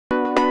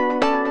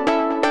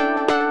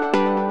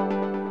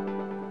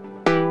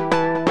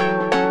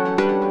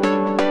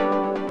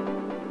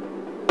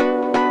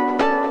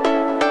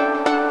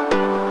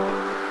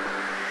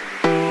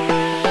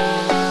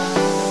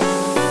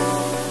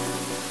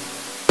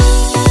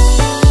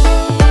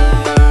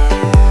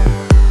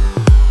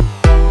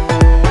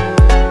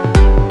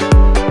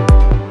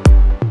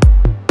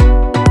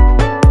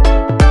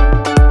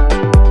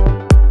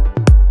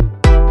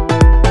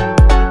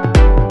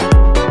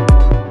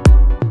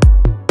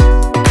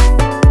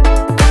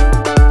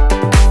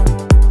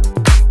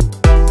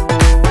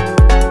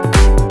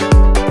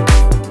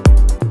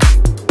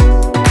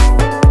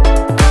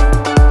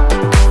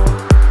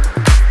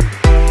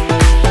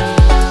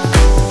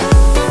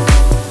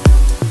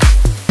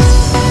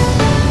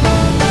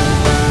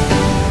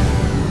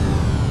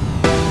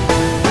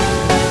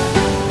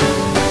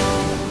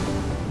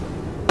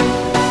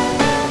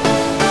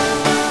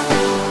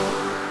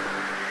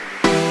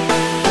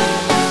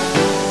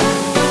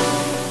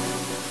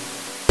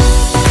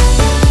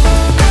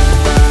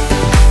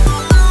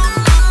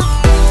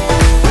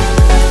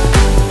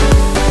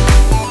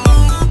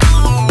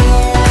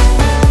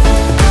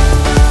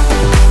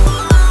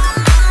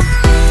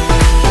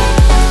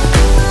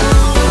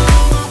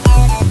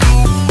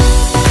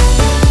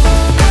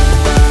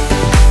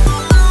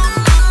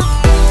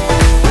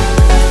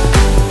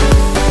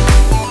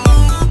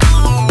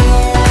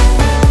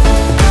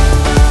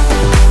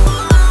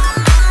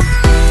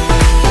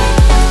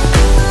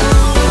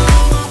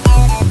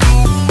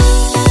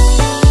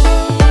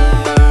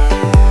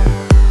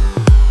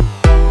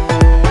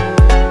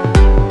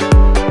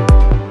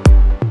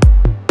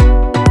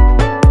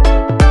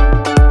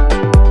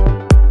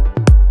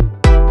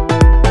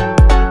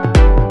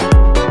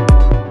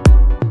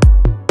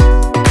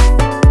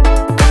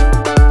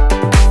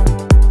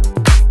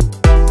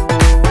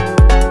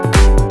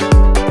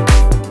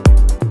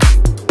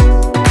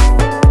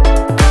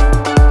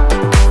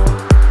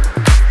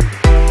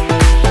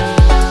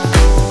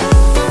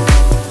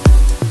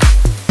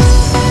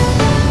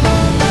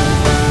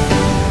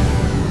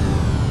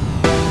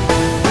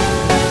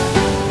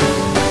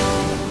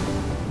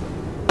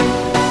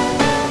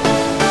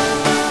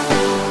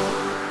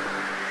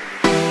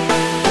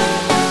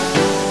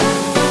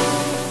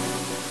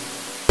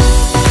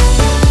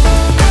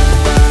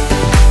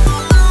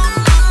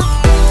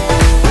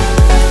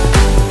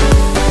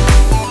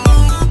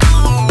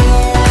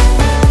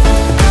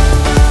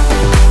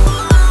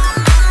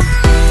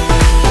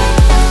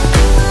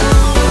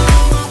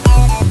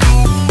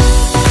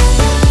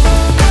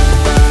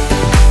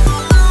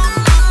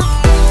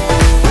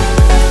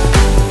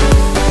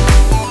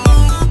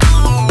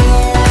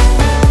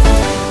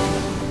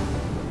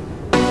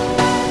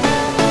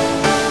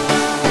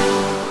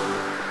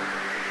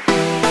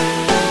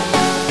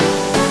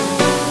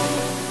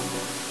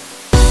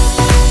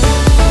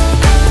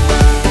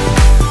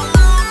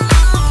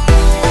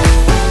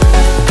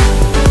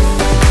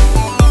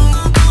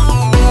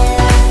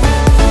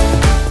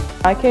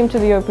I came to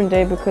the open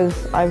day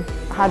because I've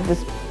had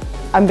this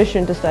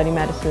ambition to study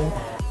medicine.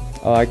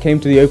 I came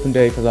to the open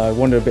day because I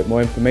wanted a bit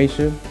more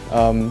information.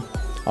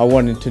 I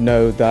wanted to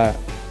know that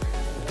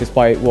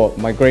despite what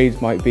my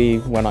grades might be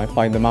when I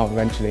find them out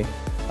eventually,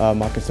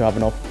 I could still have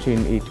an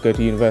opportunity to go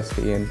to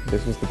university, and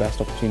this was the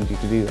best opportunity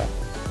to do that.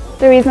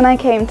 The reason I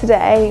came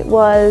today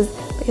was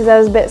because I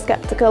was a bit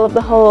sceptical of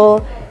the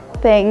whole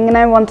thing and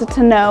I wanted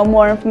to know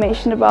more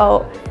information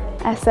about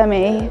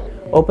SME.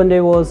 Open day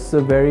was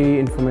very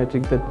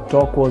informative. The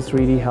talk was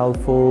really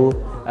helpful.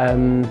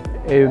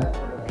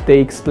 They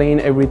explain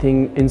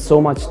everything in so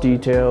much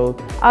detail.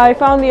 I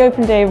found the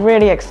open day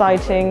really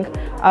exciting.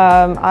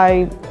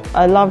 I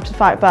loved the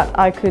fact that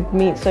I could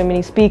meet so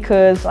many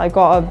speakers. I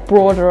got a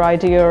broader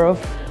idea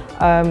of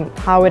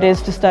how it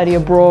is to study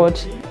abroad.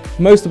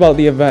 Most about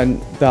the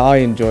event that I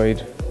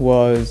enjoyed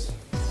was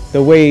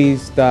the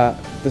ways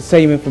that the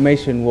same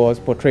information was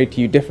portrayed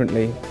to you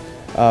differently.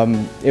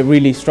 It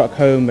really struck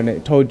home and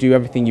it told you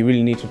everything you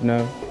really needed to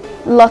know.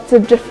 Lots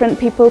of different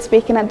people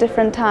speaking at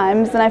different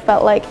times, and I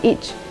felt like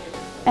each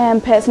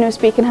person who was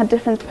speaking had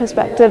different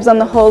perspectives on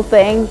the whole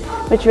thing,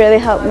 which really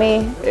helped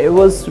me. It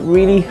was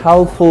really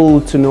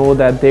helpful to know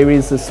that there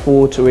is a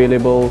sport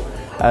available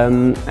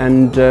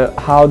and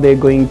how they're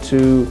going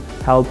to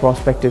help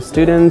prospective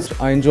students.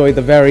 I enjoyed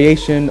the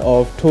variation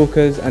of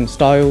talkers and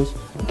styles.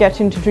 Get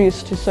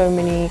introduced to so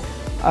many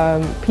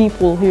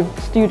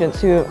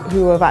students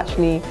who have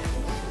actually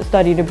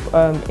studied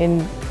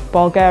in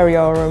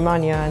Bulgaria or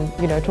Romania,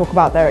 and talk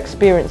about their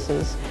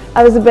experiences.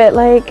 I was a bit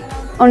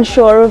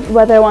unsure of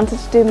whether I wanted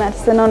to do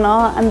medicine or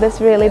not, and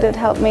this really did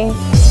help me.